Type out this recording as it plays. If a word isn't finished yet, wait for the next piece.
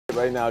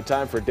Right now,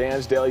 time for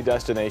Dan's Daily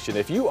Destination.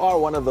 If you are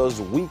one of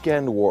those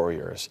weekend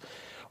warriors,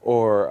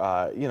 or,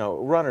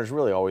 runners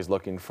really always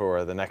looking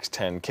for the next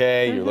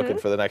 10K, you're looking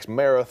for the next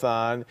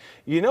marathon,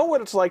 you know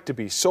what it's like to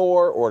be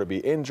sore or to be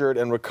injured,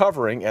 and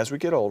recovering as we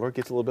get older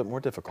gets a little bit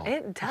more difficult.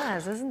 It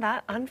does. Isn't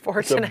that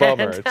unfortunate? It's a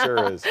bummer. It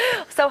sure is.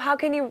 So how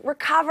can you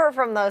recover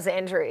from those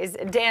injuries?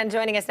 Dan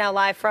joining us now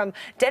live from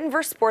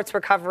Denver Sports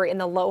Recovery in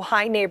the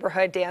Low-High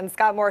neighborhood. Dan's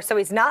got more, so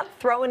he's not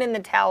throwing in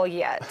the towel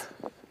yet.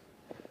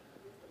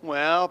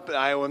 Well,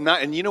 I am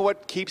not, and you know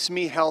what keeps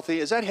me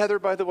healthy? Is that Heather,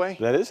 by the way?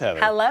 That is Heather.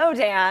 Hello,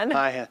 Dan.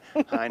 Hi,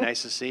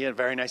 nice to see you.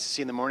 Very nice to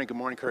see you in the morning. Good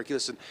morning, Kirky.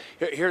 Listen,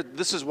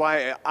 this is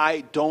why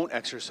I don't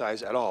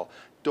exercise at all.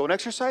 Don't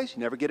exercise,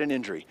 you never get an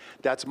injury.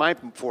 That's my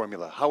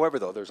formula. However,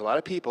 though, there's a lot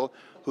of people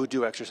who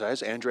do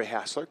exercise. Andrea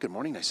Hassler, good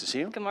morning, nice to see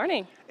you. Good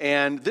morning.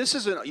 And you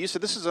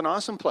said this is an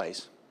awesome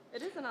place.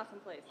 It is an awesome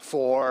place.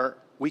 For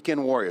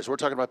weekend warriors. We're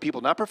talking about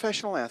people, not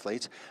professional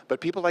athletes,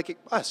 but people like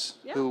us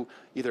who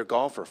either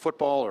golf or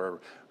football or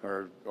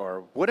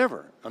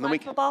whatever on the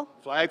weekend. Football.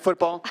 Flag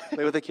football,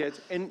 play with the kids,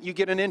 and you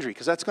get an injury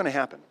because that's going to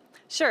happen.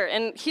 Sure,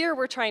 and here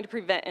we're trying to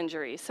prevent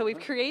injury. So we've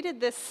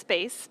created this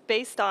space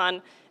based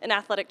on an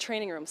athletic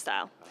training room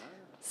style.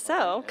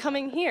 So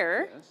coming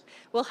here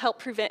will help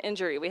prevent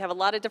injury. We have a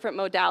lot of different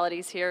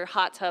modalities here,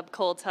 hot tub,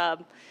 cold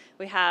tub.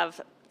 We have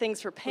things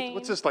for pain.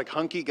 What's this, like,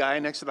 hunky guy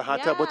next to the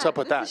hot tub? What's up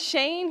with that? This is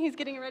Shane. He's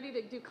getting ready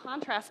to do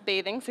contrast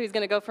bathing, so he's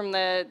going to go from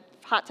the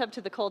hot tub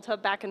to the cold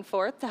tub back and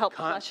forth to help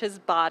flush his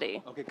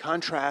body. Okay,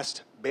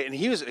 contrast. And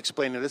he was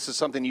explaining this is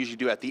something you usually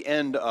do at the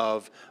end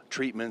of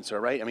treatments,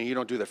 or right? I mean, you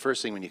don't do the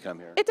first thing when you come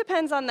here. It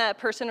depends on the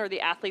person or the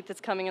athlete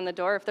that's coming in the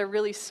door. If they're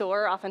really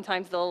sore,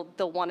 oftentimes they'll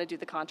want to do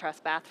the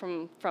contrast bath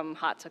from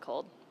hot to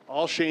cold.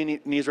 All Shane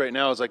needs right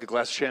now is like a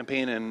glass of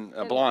champagne and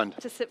a blonde.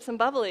 To sip some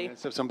bubbly. Yeah,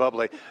 sip some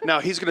bubbly.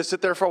 Now, he's going to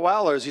sit there for a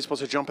while, or is he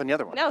supposed to jump in the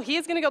other one? No, he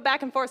is going to go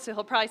back and forth, so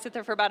he'll probably sit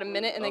there for about a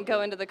minute and then go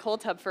into the cold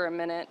tub for a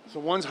minute. So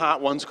one's hot,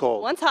 one's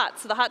cold. One's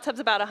hot, so the hot tub's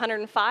about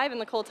 105 and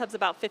the cold tub's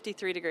about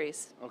 53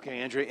 degrees.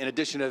 Okay, Andrea, in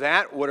addition to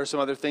that, what are some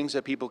other things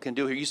that people can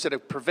do here? You said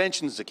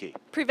prevention's the key.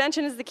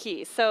 Prevention is the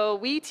key. So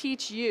we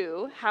teach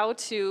you how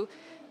to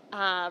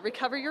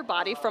recover your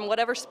body from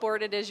whatever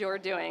sport it is you're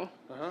doing.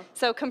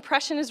 So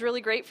compression is really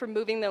great for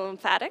moving the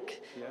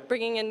lymphatic,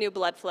 bringing in new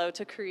blood flow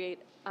to create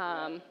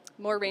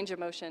more range of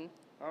motion.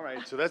 All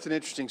right, so that's an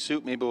interesting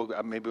suit. Maybe we'll.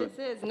 This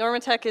is.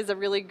 Normatec is a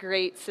really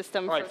great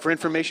system. All right, for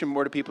information,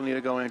 where do people need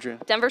to go, Andrea?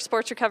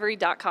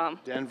 DenverSportsRecovery.com.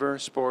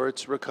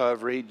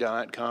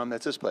 DenverSportsRecovery.com.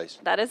 That's this place.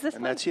 That is this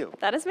And one. that's you.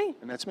 That is me.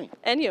 And that's me.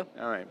 And you.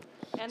 All right.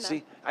 And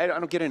See, I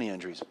don't get any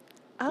injuries.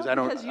 Oh, I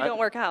don't, because you don't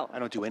work out. I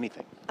don't do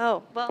anything.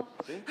 Oh, well.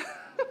 See?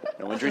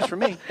 No injuries for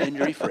me.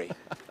 Injury free.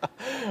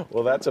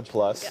 Well, that's a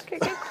plus. Could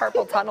get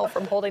carpal tunnel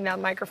from holding that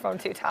microphone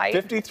too tight.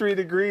 53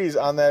 degrees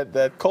on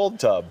that cold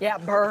tub. Yeah,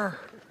 brr.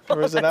 There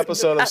was an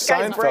episode of That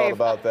guy's Seinfeld brave.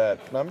 about that,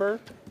 remember?